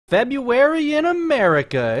February in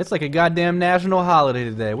America. It's like a goddamn national holiday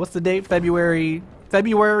today. What's the date? February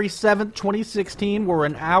 7th, 2016. We're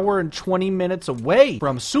an hour and 20 minutes away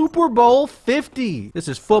from Super Bowl 50. This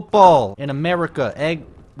is football in America. Egg,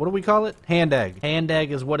 what do we call it? Hand egg. Hand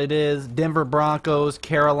egg is what it is. Denver Broncos,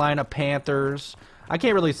 Carolina Panthers. I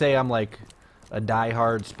can't really say I'm like a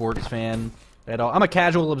diehard sports fan at all. I'm a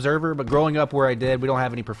casual observer, but growing up where I did, we don't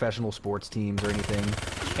have any professional sports teams or anything.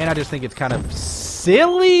 And I just think it's kind of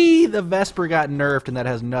silly the Vesper got nerfed, and that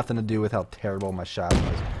has nothing to do with how terrible my shot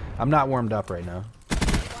was. I'm not warmed up right now.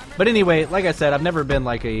 But anyway, like I said, I've never been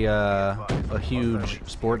like a huge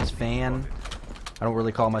sports fan. I don't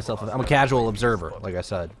really call myself I'm a casual observer, like I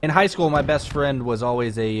said. In high school, my best friend was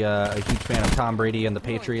always a huge fan of Tom Brady and the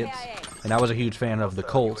Patriots. And I was a huge fan of the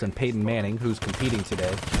Colts and Peyton Manning, who's competing today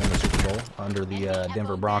in the Super Bowl under the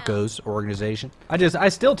Denver Broncos organization. I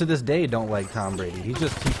still to this day don't like Tom Brady. He's too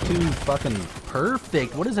fucking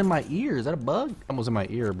perfect. What is in my ear? Is that a bug? Almost in my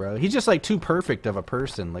ear, bro. He's just like too perfect of a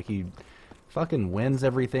person. Like he fucking wins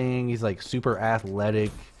everything. He's like super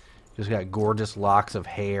athletic. Just got gorgeous locks of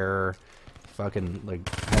hair. Fucking like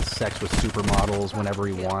has sex with supermodels whenever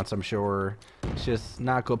he wants, I'm sure. It's just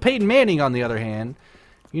not cool. Peyton Manning, on the other hand,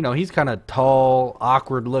 you know, he's kind of tall,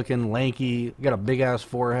 awkward looking, lanky, got a big ass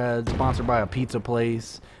forehead, sponsored by a pizza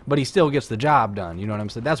place, but he still gets the job done, you know what I'm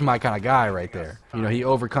saying? That's my kind of guy right there. You know, he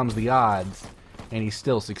overcomes the odds and he's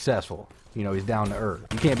still successful. You know, he's down to earth.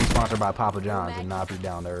 You can't be sponsored by Papa John's and not be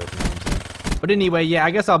down to earth, you know what I'm saying? But anyway, yeah,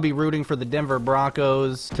 I guess I'll be rooting for the Denver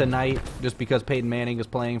Broncos tonight just because Peyton Manning is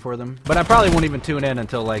playing for them. But I probably won't even tune in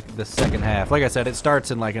until like the second half. Like I said, it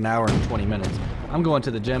starts in like an hour and 20 minutes. I'm going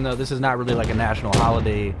to the gym though. This is not really like a national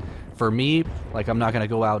holiday for me. Like I'm not going to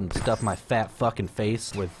go out and stuff my fat fucking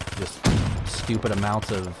face with just stupid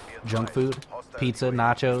amounts of junk food. Pizza,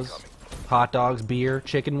 nachos, hot dogs, beer,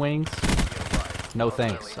 chicken wings. No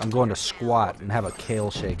thanks. I'm going to squat and have a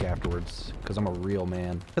kale shake afterwards because I'm a real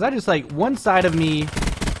man. Because I just like one side of me,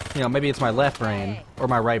 you know, maybe it's my left brain or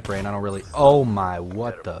my right brain. I don't really. Oh my,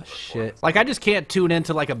 what the shit. Like I just can't tune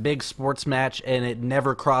into like a big sports match and it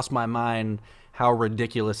never crossed my mind how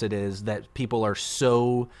ridiculous it is that people are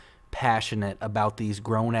so passionate about these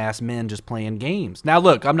grown-ass men just playing games. Now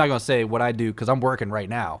look, I'm not going to say what I do because I'm working right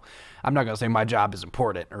now. I'm not going to say my job is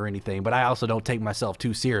important or anything, but I also don't take myself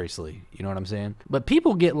too seriously. You know what I'm saying? But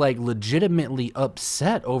people get like legitimately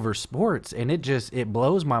upset over sports and it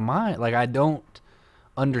blows my mind. Like I don't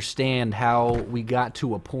understand how we got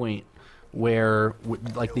to a point where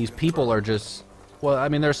like these people are just, well, I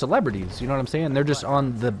mean, they're celebrities. You know what I'm saying? They're just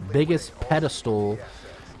on the biggest pedestal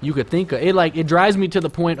you could think of. It drives me to the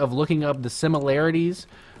point of looking up the similarities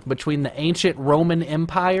between the ancient Roman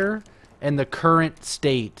Empire and the current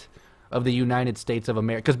state of the United States of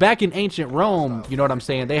America. Because back in ancient Rome, you know what I'm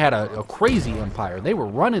saying, they had a crazy empire. They were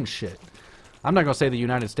running shit. I'm not going to say the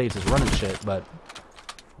United States is running shit, but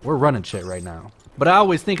we're running shit right now. But I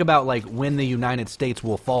always think about like when the United States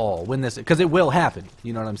will fall, when this, because it will happen.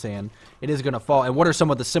 You know what I'm saying? It is going to fall. And what are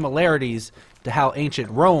some of the similarities to how ancient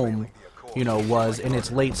Rome, you know, was in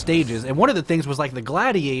its late stages? And one of the things was like the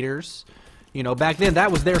gladiators. You know, back then,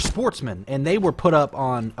 that was their sportsmen, and they were put up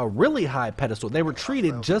on a really high pedestal. They were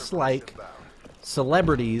treated just like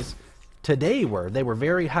celebrities today were. They were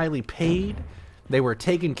very highly paid. They were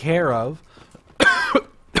taken care of.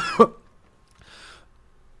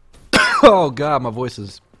 Oh, God, my voice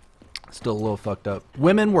is still a little fucked up.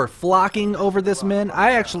 Women were flocking over this men.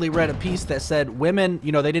 I actually read a piece that said women,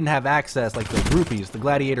 you know, they didn't have access, like the groupies, the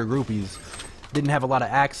gladiator groupies, didn't have a lot of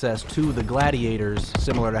access to the gladiators,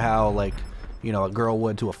 similar to how, like, you know, a girl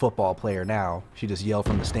would to a football player now. She just yell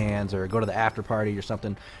from the stands or go to the after party or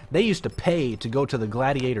something. They used to pay to go to the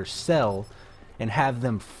gladiator's cell and have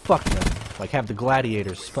them fuck them. Like, have the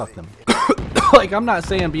gladiators fuck them. Like, I'm not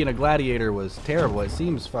saying being a gladiator was terrible. It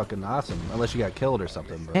seems fucking awesome, unless you got killed or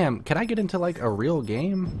something. Bro. Damn, can I get into, like, a real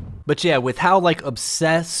game? But yeah, with how, like,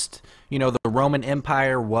 obsessed, you know, the Roman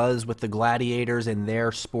Empire was with the gladiators and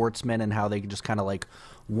their sportsmen and how they just kind of, like,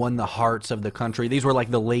 won the hearts of the country. These were like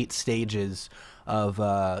the late stages of,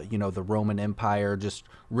 you know, the Roman Empire, just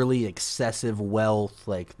really excessive wealth.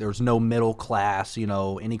 Like there's no middle class, you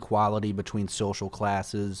know, inequality between social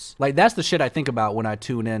classes. Like that's the shit I think about when I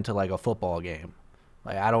tune into like a football game.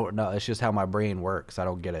 Like I don't know, it's just how my brain works. I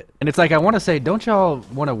don't get it. And it's like I want to say, don't y'all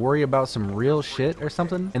want to worry about some real shit or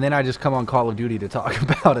something? And then I just come on Call of Duty to talk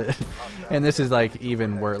about it. And this is like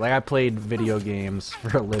even worse. Like I played video games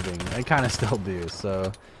for a living. I kind of still do.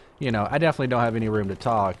 So, you know, I definitely don't have any room to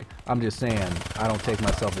talk. I'm just saying, I don't take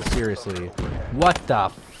myself as seriously. What the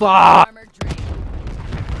fuck?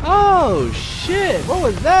 Oh shit! What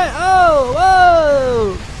was that? Oh,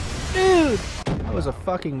 whoa, dude. That was a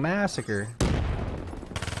fucking massacre.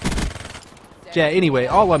 Yeah, anyway,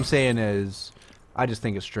 all I'm saying is, I just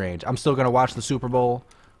think it's strange. I'm still going to watch the Super Bowl.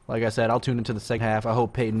 Like I said, I'll tune into the second half. I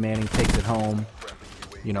hope Peyton Manning takes it home.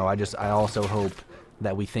 You know, I also hope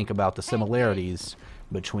that we think about the similarities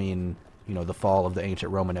between, you know, the fall of the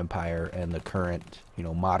ancient Roman Empire and the current, you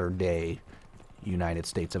know, modern day United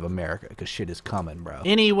States of America, because shit is coming, bro.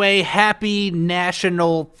 Anyway, happy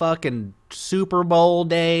National fucking Super Bowl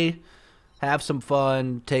day. Have some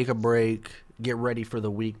fun, take a break, get ready for the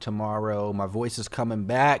week tomorrow. My voice is coming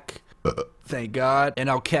back. Thank God. And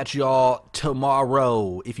I'll catch y'all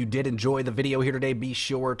tomorrow. If you did enjoy the video here today, be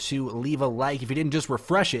sure to leave a like. If you didn't, just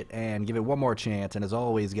refresh it and give it one more chance. And as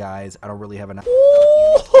always, guys, I don't really have enough.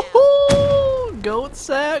 Goat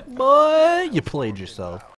sack, boy. You played yourself.